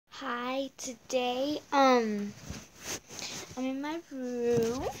Hi, today, I'm in my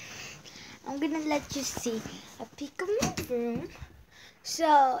room. I'm gonna let you see a peek of my room.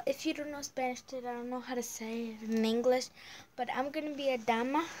 So, if you don't know Spanish, I don't know how to say it in English, but I'm gonna be a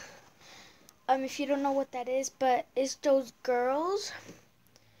dama. If you don't know what that is, but it's those girls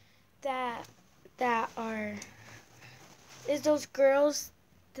that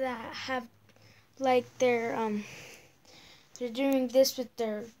have like they're doing this with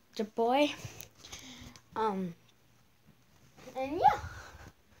their boy. And yeah,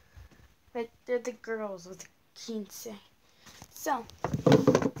 like they're the girls with 15. So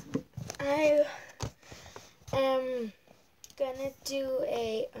I am gonna do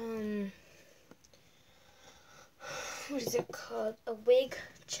a what is it called? A wig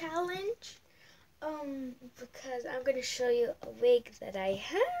challenge. Because I'm gonna show you a wig that I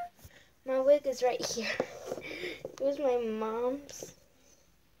have. My wig is right here. It was my mom's.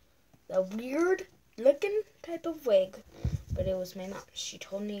 A weird looking type of wig, but it was my mom. She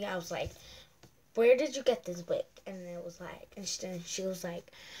told me, I was like, where did you get this wig? And it was like, and she was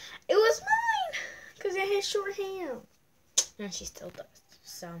like, it was mine, because it has short hair. And she still does.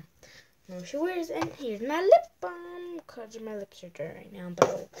 So, no, she wears it. And here's my lip balm, because my lips are dry right now,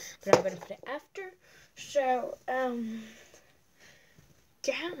 but I'm going to put it after. So, yeah,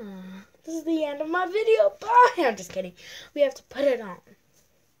 this is the end of my video. Bye. I'm just kidding. We have to put it on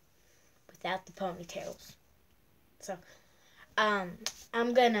without the ponytails. So,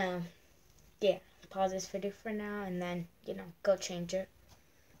 I'm gonna, pause this video for now and then, go change it.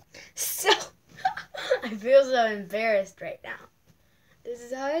 So, I feel so embarrassed right now. This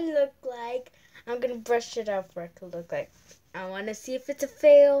is how I look like. I'm gonna brush it out for it to look like. I want to see if it's a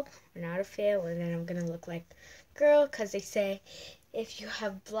fail or not a fail, and then I'm gonna look like girl, because they say if you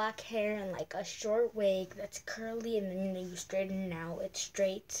have black hair and like a short wig that's curly and then you straighten it out, it's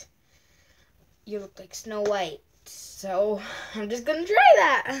straight, you look like Snow White. So I'm just gonna try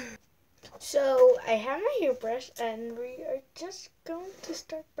that. So I have my hairbrush and we are just going to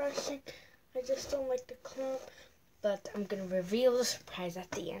start brushing. I just don't like the clump, but I'm gonna reveal the surprise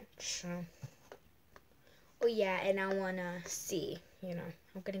at the end. So, oh yeah, and I wanna see, I'm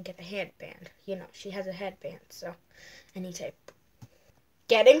gonna get a headband. She has a headband, so any type.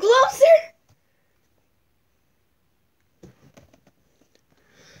 Getting closer.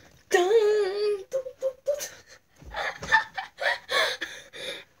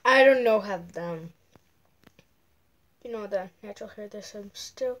 I don't know how the natural hair. There's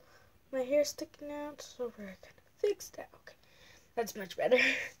still my hair sticking out, so we're gonna fix that. Okay, that's much better.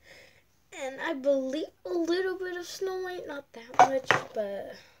 And I believe a little bit of Snow White, not that much,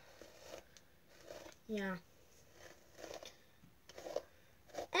 but yeah.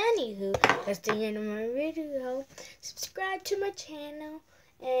 Anywho, that's the end of my video. Subscribe to my channel,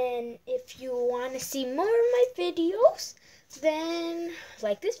 and if you want to see more of my videos, then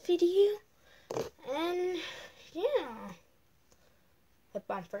like this video, and yeah. Lip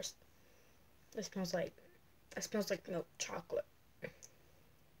balm first. It smells like milk chocolate.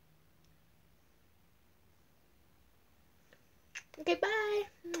 Okay, bye.